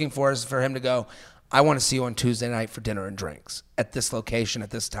she's looking for is for him to go, I want to see you on Tuesday night for dinner and drinks at this location at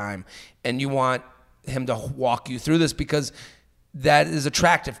this time. And you want him to walk you through this because that is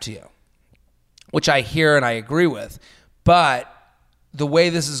attractive to you, which I hear and I agree with. But the way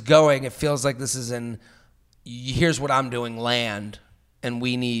this is going, it feels like this is here's what I'm doing land, and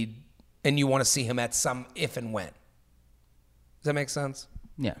you want to see him at some if and when. Does that make sense?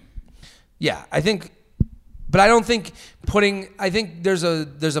 Yeah. Yeah, I think, but I don't think I think there's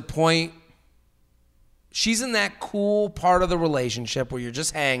a point. She's in that cool part of the relationship where you're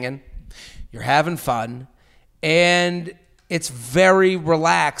just hanging, you're having fun, and it's very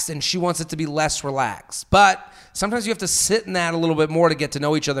relaxed, and she wants it to be less relaxed. But sometimes you have to sit in that a little bit more to get to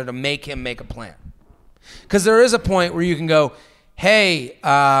know each other to make him make a plan. Because there is a point where you can go, hey,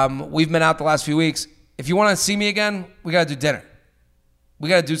 we've been out the last few weeks. If you want to see me again, we got to do dinner. We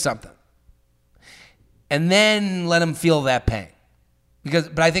got to do something. And then let him feel that pain.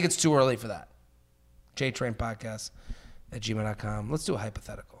 But I think it's too early for that. JTrain Podcast at gmail.com. Let's do a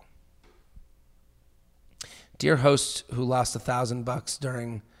hypothetical. Dear host who lost $1,000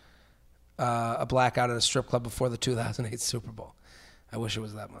 during a blackout at a strip club before the 2008 Super Bowl. I wish it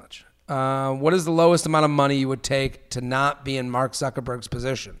was that much. What is the lowest amount of money you would take to not be in Mark Zuckerberg's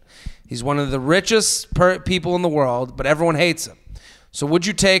position? He's one of the richest people in the world, but everyone hates him. So would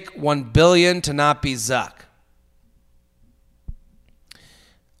you take $1 billion to not be Zuck?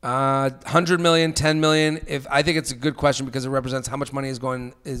 100 million, 10 million. I think it's a good question because it represents how much money is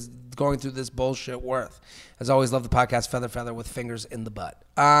going through this bullshit worth. As always, love the podcast Feather with fingers in the butt.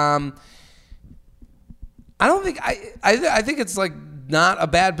 I don't think I think it's like not a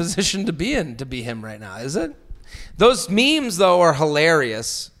bad position to be in to be him right now, is it? Those memes though are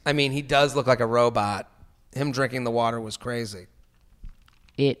hilarious. I mean, he does look like a robot. Him drinking the water was crazy.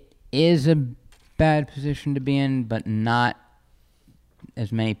 It is a bad position to be in, but not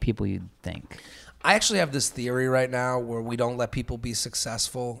as many people you'd think. I actually have this theory right now where we don't let people be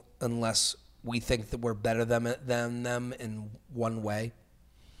successful unless we think that we're better than them in one way.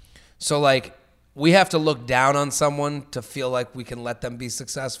 So like we have to look down on someone to feel like we can let them be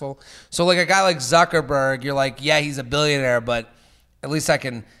successful. So like a guy like Zuckerberg, you're like, yeah, he's a billionaire, but at least I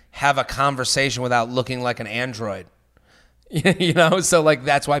can have a conversation without looking like an android. You know? So like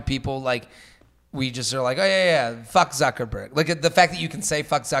that's why people like we just are like, oh, yeah, fuck Zuckerberg. Like the fact that you can say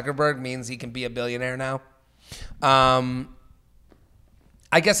fuck Zuckerberg means he can be a billionaire now.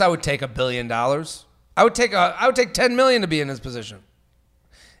 I guess I would take $1 billion. I would take 10 million to be in his position.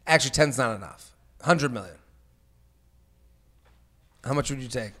 Actually, 10's not enough. 100 million. How much would you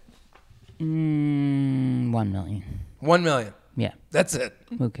take? 1 million. 1 million. Yeah. That's it.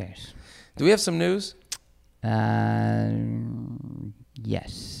 Who cares? Do we have some news?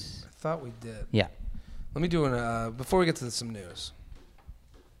 Yes. I thought we did. Yeah. Let me do before we get to some news.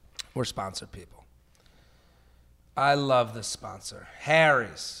 We're sponsored people. I love this sponsor.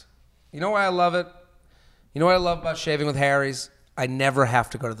 Harry's. You know why I love it? You know what I love about shaving with Harry's? I never have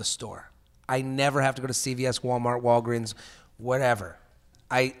to go to the store. I never have to go to CVS, Walmart, Walgreens, whatever.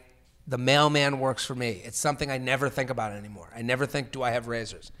 The mailman works for me. It's something I never think about anymore. I never think, do I have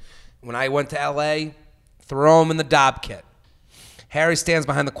razors? When I went to LA, throw them in the Dob kit. Harry stands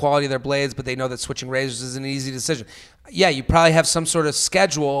behind the quality of their blades, but they know that switching razors is an easy decision. Yeah, you probably have some sort of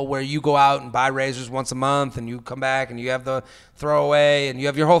schedule where you go out and buy razors once a month, and you come back and you have the throwaway, and you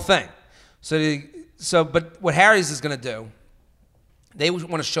have your whole thing. But what Harry's is going to do, they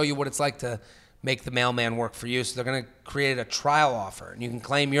want to show you what it's like to make the mailman work for you. So they're going to create a trial offer, and you can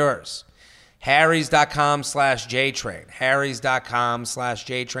claim yours. Harrys.com/JTrain.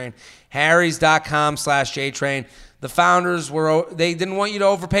 Harrys.com/JTrain. Harrys.com/JTrain. The founders they didn't want you to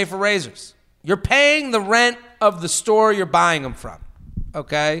overpay for razors. You're paying the rent of the store you're buying them from.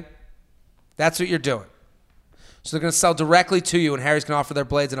 Okay? That's what you're doing. So they're going to sell directly to you, and Harry's can offer their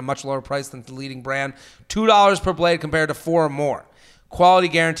blades at a much lower price than the leading brand. $2 per blade compared to $4 or more. Quality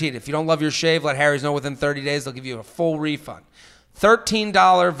guaranteed. If you don't love your shave, let Harry's know within 30 days. They'll give you a full refund.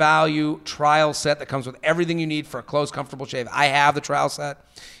 $13 value trial set that comes with everything you need for a close, comfortable shave. I have the trial set.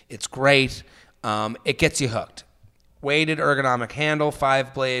 It's great. It gets you hooked. Weighted ergonomic handle,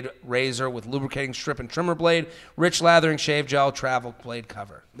 5-blade razor with lubricating strip and trimmer blade, rich lathering shave gel, travel blade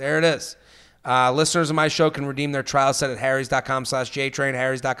cover. There it is. Listeners of my show can redeem their trial set at harrys.com/JTrain,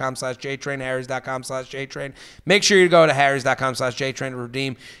 harrys.com/JTrain, harrys.com/JTrain. Make sure you go to harrys.com/JTrain to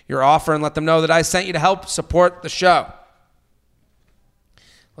redeem your offer and let them know that I sent you to help support the show.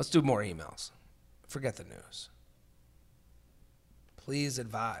 Let's do more emails. Forget the news. Please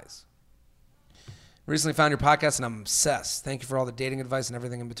advise. Recently found your podcast and I'm obsessed. Thank you for all the dating advice and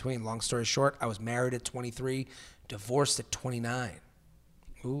everything in between. Long story short, I was married at 23, divorced at 29.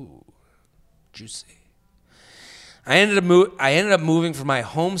 Ooh, juicy. I ended up moving from my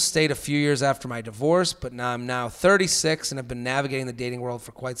home state a few years after my divorce, but now I'm 36 and have been navigating the dating world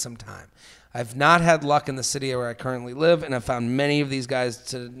for quite some time. I've not had luck in the city where I currently live, and I've found many of these guys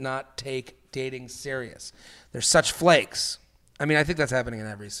to not take dating serious. They're such flakes. I mean, I think that's happening in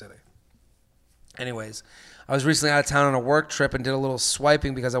every city. Anyways, I was recently out of town on a work trip and did a little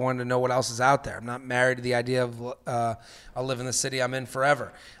swiping because I wanted to know what else is out there. I'm not married to the idea of I'll live in the city I'm in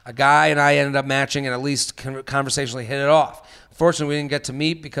forever. A guy and I ended up matching and at least conversationally hit it off. Unfortunately, we didn't get to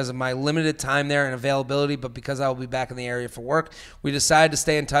meet because of my limited time there and availability, but because I will be back in the area for work, we decided to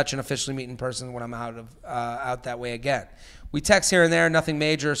stay in touch and officially meet in person when I'm out that way again. We text here and there, nothing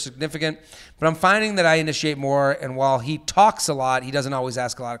major or significant, but I'm finding that I initiate more, and while he talks a lot, he doesn't always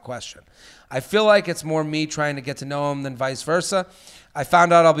ask a lot of questions. I feel like it's more me trying to get to know him than vice versa. I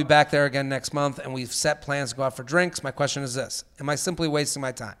found out I'll be back there again next month, and we've set plans to go out for drinks. My question is this: am I simply wasting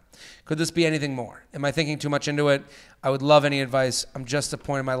my time? Could this be anything more? Am I thinking too much into it? I would love any advice. I'm just at a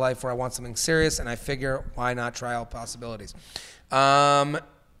point in my life where I want something serious, and I figure, why not try all possibilities? I'll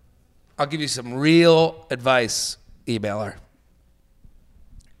give you some real advice, emailer.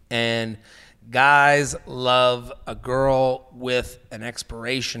 And guys love a girl with an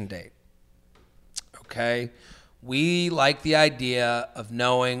expiration date. Okay? We like the idea of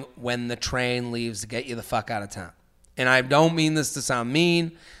knowing when the train leaves to get you the fuck out of town. And I don't mean this to sound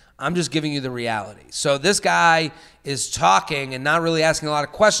mean. I'm just giving you the reality. So this guy is talking and not really asking a lot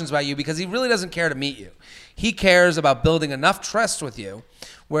of questions about you because he really doesn't care to meet you. He cares about building enough trust with you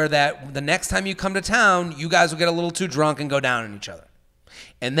where that the next time you come to town, you guys will get a little too drunk and go down on each other.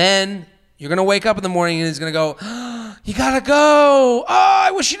 And then you're going to wake up in the morning and he's going to go, oh, you got to go. Oh,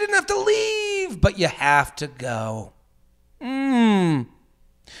 I wish you didn't have to leave. But you have to go.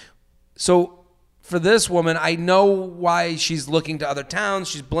 So for this woman, I know why she's looking to other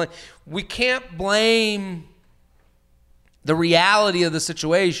towns. We can't blame the reality of the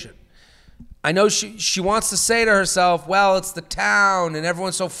situation. I know she wants to say to herself, well, it's the town and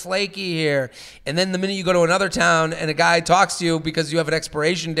everyone's so flaky here. And then the minute you go to another town and a guy talks to you because you have an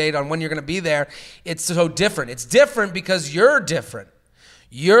expiration date on when you're going to be there, it's so different. It's different because you're different.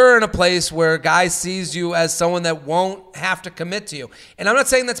 You're in a place where a guy sees you as someone that won't have to commit to you. And I'm not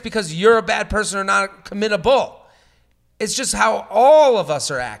saying that's because you're a bad person or not committable. It's just how all of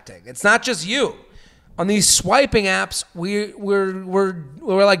us are acting. It's not just you. On these swiping apps, we're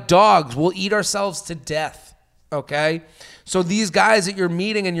like dogs. We'll eat ourselves to death, okay? So these guys that you're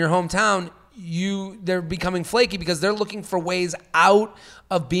meeting in your hometown, they're becoming flaky because they're looking for ways out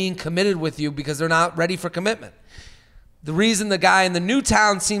of being committed with you because they're not ready for commitment. The reason the guy in the new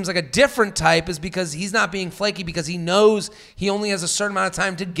town seems like a different type is because he's not being flaky because he knows he only has a certain amount of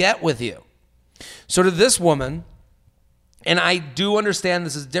time to get with you. So to this woman, and I do understand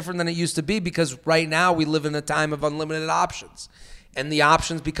this is different than it used to be because right now we live in a time of unlimited options and the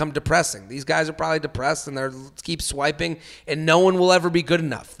options become depressing. These guys are probably depressed and they're keep swiping and no one will ever be good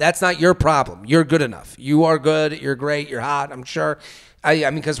enough. That's not your problem. You're good enough. You are good. You're great. You're hot. I'm sure. I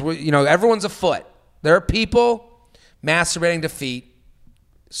mean, because everyone's a foot. There are people masturbating to feet.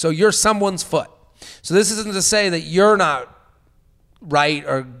 So you're someone's foot. So this isn't to say that you're not right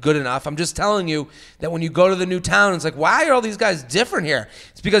or good enough. I'm just telling you that when you go to the new town, it's like, why are all these guys different here?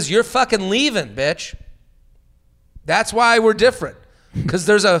 It's because you're fucking leaving, bitch. That's why we're different. Because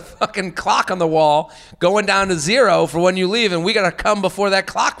there's a fucking clock on the wall going down to 0 for when you leave, and we got to come before that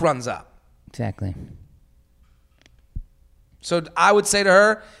clock runs up. Exactly. So I would say to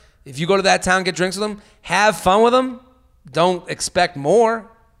her, if you go to that town, get drinks with them, have fun with them. Don't expect more.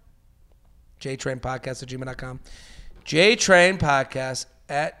 jtrainpodcast@gmail.com.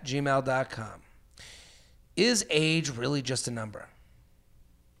 jtrainpodcast@gmail.com. Is age really just a number?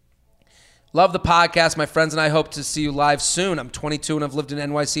 Love the podcast. My friends and I hope to see you live soon. I'm 22 and I've lived in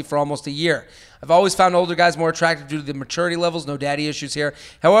NYC for almost a year. I've always found older guys more attractive due to the maturity levels. No daddy issues here.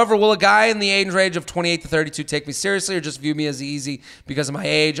 However, will a guy in the age range of 28 to 32 take me seriously or just view me as easy because of my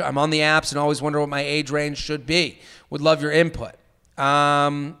age? I'm on the apps and always wonder what my age range should be. Would love your input.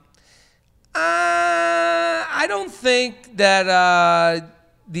 I don't think that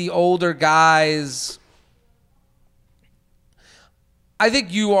the older guys... I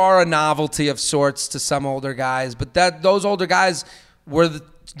think you are a novelty of sorts to some older guys, but those older guys were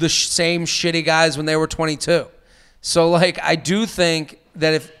the same shitty guys when they were 22. So, I do think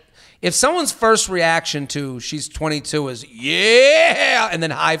that if someone's first reaction to she's 22 is, yeah, and then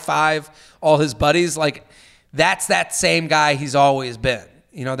high five all his buddies, that's that same guy he's always been.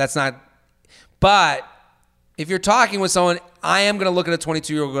 That's not... But if you're talking with someone, I am going to look at a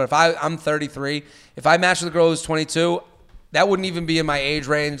 22-year-old girl. If I'm 33, if I match with a girl who's 22... that wouldn't even be in my age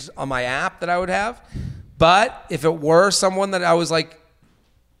range on my app that I would have. But if it were someone that I was like,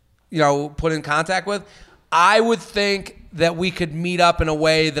 put in contact with, I would think that we could meet up in a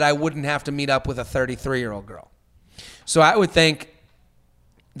way that I wouldn't have to meet up with a 33-year-old girl. So I would think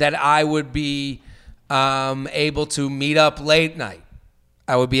that I would be able to meet up late night.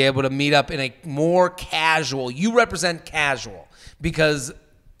 I would be able to meet up in a more casual. You represent casual because,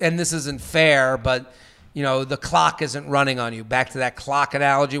 and this isn't fair, but the clock isn't running on you. Back to that clock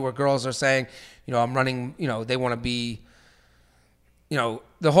analogy where girls are saying, I'm running, they want to be,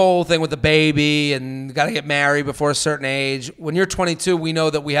 the whole thing with the baby and got to get married before a certain age. When you're 22, we know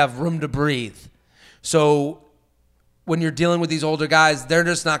that we have room to breathe. So when you're dealing with these older guys, they're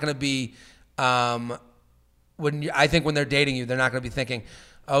just not going to be, I think when they're dating you, they're not going to be thinking,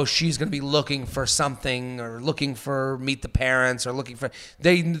 oh, she's going to be looking for something or looking for meet the parents or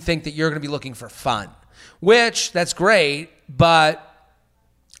they think that you're going to be looking for fun, which that's great. But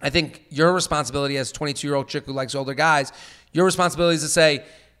I think your responsibility as a 22-year-old chick who likes older guys, your responsibility is to say,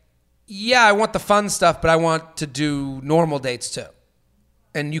 yeah, I want the fun stuff, but I want to do normal dates too.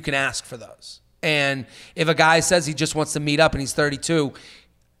 And you can ask for those. And if a guy says he just wants to meet up and he's 32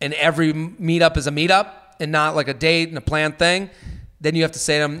 and every meetup is a meetup and not like a date and a planned thing, then you have to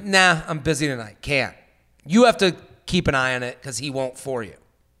say to him, nah, I'm busy tonight. Can't. You have to keep an eye on it because he won't for you.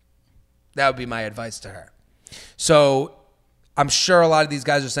 That would be my advice to her. So I'm sure a lot of these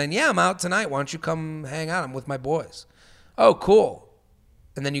guys are saying, yeah, I'm out tonight. Why don't you come hang out? I'm with my boys. Oh, cool.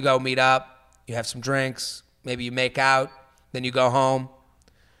 And then you go meet up. You have some drinks. Maybe you make out. Then you go home.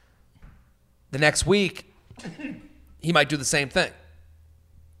 The next week, he might do the same thing.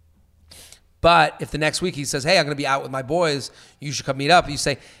 But if the next week he says, hey, I'm going to be out with my boys, you should come meet up. You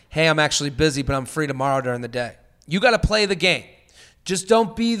say, hey, I'm actually busy, but I'm free tomorrow during the day. You got to play the game. Just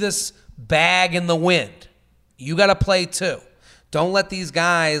don't be this bag in the wind. You got to play too. Don't let these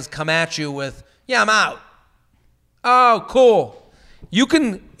guys come at you with, yeah, I'm out. Oh, cool.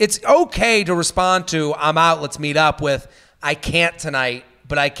 It's okay to respond to, I'm out, let's meet up with, I can't tonight,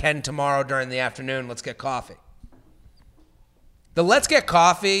 but I can tomorrow during the afternoon, let's get coffee. The let's get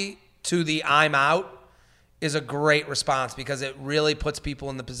coffee to the I'm out is a great response because it really puts people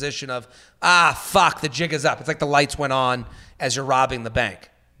in the position of, fuck, the jig is up. It's like the lights went on as you're robbing the bank.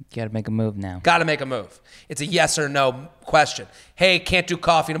 Got to make a move now. Got to make a move. It's a yes or no question. Hey, can't do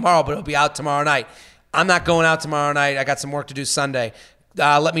coffee tomorrow, but it'll be out tomorrow night. I'm not going out tomorrow night. I got some work to do Sunday.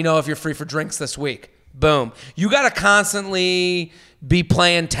 Let me know if you're free for drinks this week. Boom. You got to constantly be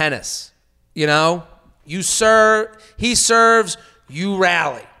playing tennis. You serve, he serves, you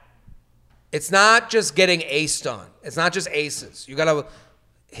rally. It's not just getting aced on. It's not just aces. You got to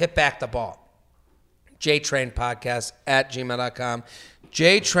hit back the ball. jtrainpodcast@gmail.com.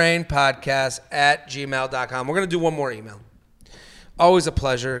 jtrainpodcast@gmail.com. We're going to do one more email. Always a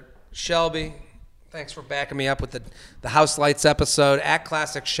pleasure. Shelby, thanks for backing me up with the House Lights episode.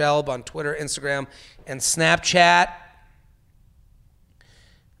 @ClassicShelb on Twitter, Instagram, and Snapchat.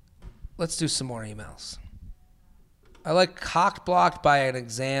 Let's do some more emails. I like cock blocked by an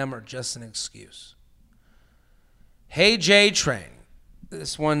exam or just an excuse. Hey, J-Train.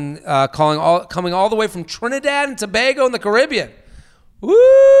 This one coming all the way from Trinidad and Tobago in the Caribbean.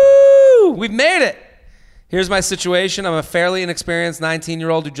 Woo! We've made it. Here's my situation. I'm a fairly inexperienced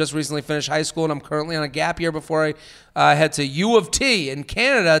 19-year-old who just recently finished high school, and I'm currently on a gap year before I head to U of T in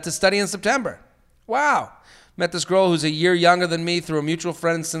Canada to study in September. Wow. Met this girl who's a year younger than me through a mutual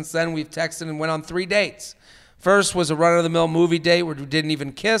friend. Since then, we've texted and went on 3 dates. First was a run-of-the-mill movie date where we didn't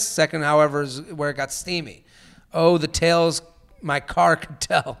even kiss. Second, however, is where it got steamy. Oh, the tales my car could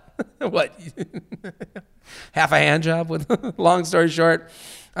tell. What? Half a hand job? With long story short,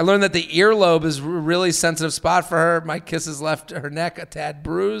 I learned that the earlobe is a really sensitive spot for her. My kisses left her neck a tad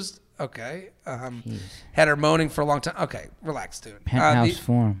bruised. Okay. Had her moaning for a long time. Okay, relax, dude. Penthouse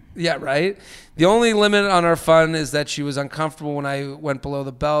form. Yeah, right? The only limit on our fun is that she was uncomfortable when I went below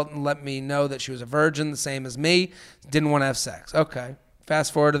the belt and let me know that she was a virgin, the same as me. Didn't want to have sex. Okay.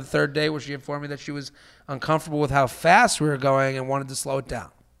 Fast forward to the third day where she informed me that she was uncomfortable with how fast we were going and wanted to slow it down.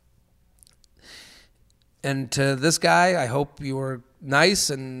 And to this guy, I hope you were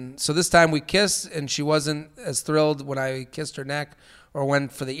nice. And so this time we kissed, and she wasn't as thrilled when I kissed her neck or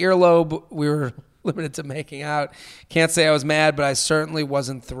went for the earlobe. We were limited to making out. Can't say I was mad, but I certainly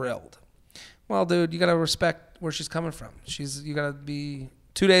wasn't thrilled. Well, dude, you got to respect where she's coming from. You got to be...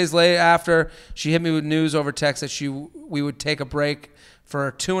 2 days later, after, she hit me with news over text that we would take a break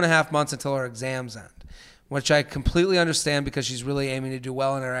for 2.5 months until our exams end, which I completely understand because she's really aiming to do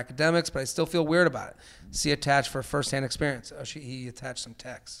well in her academics, but I still feel weird about it. See attached for firsthand experience. Oh, he attached some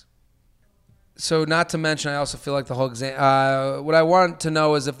text. So not to mention, I also feel like the whole exam. What I want to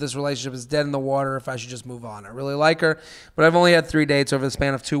know is if this relationship is dead in the water, if I should just move on. I really like her, but I've only had 3 dates over the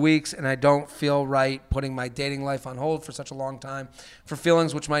span of 2 weeks, and I don't feel right putting my dating life on hold for such a long time for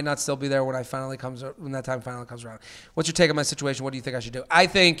feelings which might not still be there when that time finally comes around. What's your take on my situation? What do you think I should do? I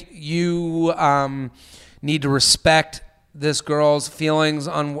think you need to respect this girl's feelings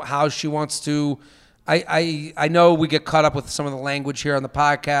on how she wants to. I know we get caught up with some of the language here on the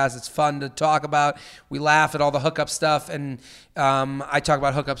podcast. It's fun to talk about. We laugh at all the hookup stuff, and I talk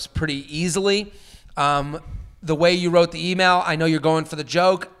about hookups pretty easily. The way you wrote the email, I know you're going for the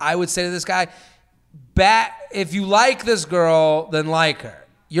joke. I would say to this guy, if you like this girl, then like her.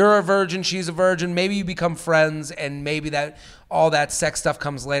 You're a virgin, she's a virgin. Maybe you become friends, and maybe that all that sex stuff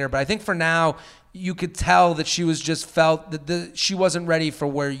comes later. But I think for now, you could tell that she was just felt that she wasn't ready for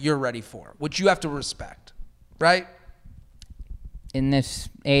where you're ready for, which you have to respect, right? In this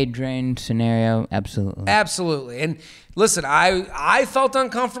age range scenario, absolutely. Absolutely. And listen, I felt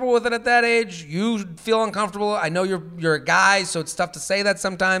uncomfortable with it at that age. You feel uncomfortable. I know you're a guy, so it's tough to say that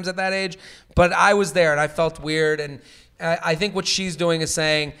sometimes at that age. But I was there, and I felt weird. And I think what she's doing is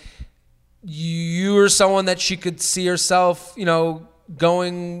saying you're someone that she could see herself,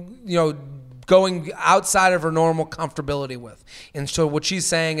 going outside of her normal comfortability with. And so what she's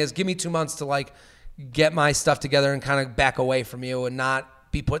saying is, give me 2 months to get my stuff together and kind of back away from you and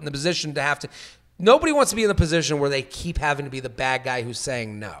not be put in the position to have to. Nobody wants to be in the position where they keep having to be the bad guy who's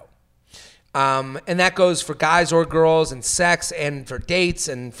saying no. And that goes for guys or girls and sex and for dates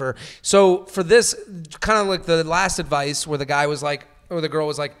and for this kind of like the last advice where the guy was like, or the girl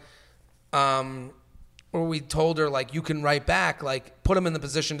was like, or we told her you can write back, put him in the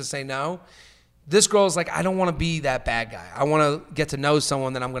position to say no. This girl's like, I don't want to be that bad guy. I want to get to know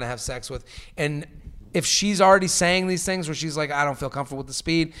someone that I'm going to have sex with. And if she's already saying these things where she's like, I don't feel comfortable with the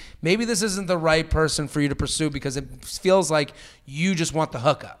speed, maybe this isn't the right person for you to pursue because it feels like you just want the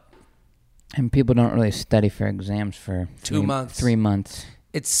hookup. And people don't really study for exams for 2 months. 3 months.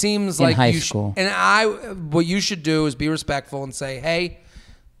 It seems in like high school. What you should do is be respectful and say, hey,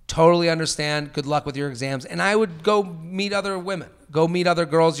 totally understand. Good luck with your exams. And I would go meet other women. Go meet other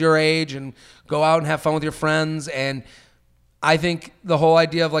girls your age and go out and have fun with your friends. And I think the whole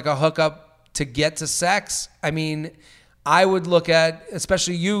idea of a hookup to get to sex, I would look at,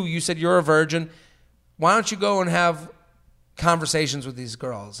 especially you said you're a virgin. Why don't you go and have conversations with these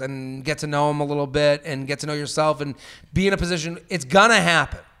girls and get to know them a little bit and get to know yourself and be in a position, it's gonna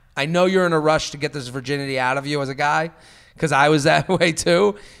happen. I know you're in a rush to get this virginity out of you as a guy, because I was that way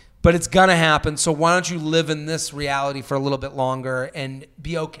too. But it's going to happen, so why don't you live in this reality for a little bit longer and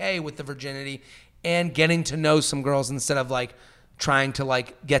be okay with the virginity and getting to know some girls instead of trying to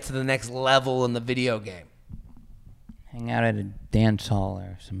get to the next level in the video game. Hang out at a dance hall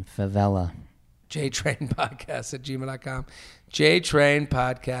or some favela. JTrainPodcast@gmail.com.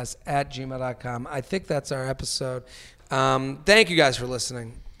 JTrainPodcast@gmail.com. I think that's our episode. Thank you guys for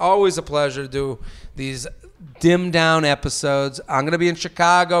listening. Always a pleasure to do these dimmed down episodes. I'm going to be in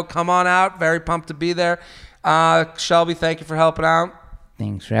Chicago. Come on out. Very pumped to be there. Shelby, thank you for helping out.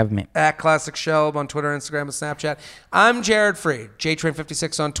 Thanks for having me. At Classic Shelb on Twitter, Instagram, and Snapchat. I'm Jared Freed.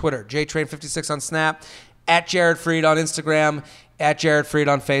 JTrain56 on Twitter. JTrain56 on Snap. At Jared Freed on Instagram. At Jared Freed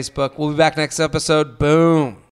on Facebook. We'll be back next episode. Boom.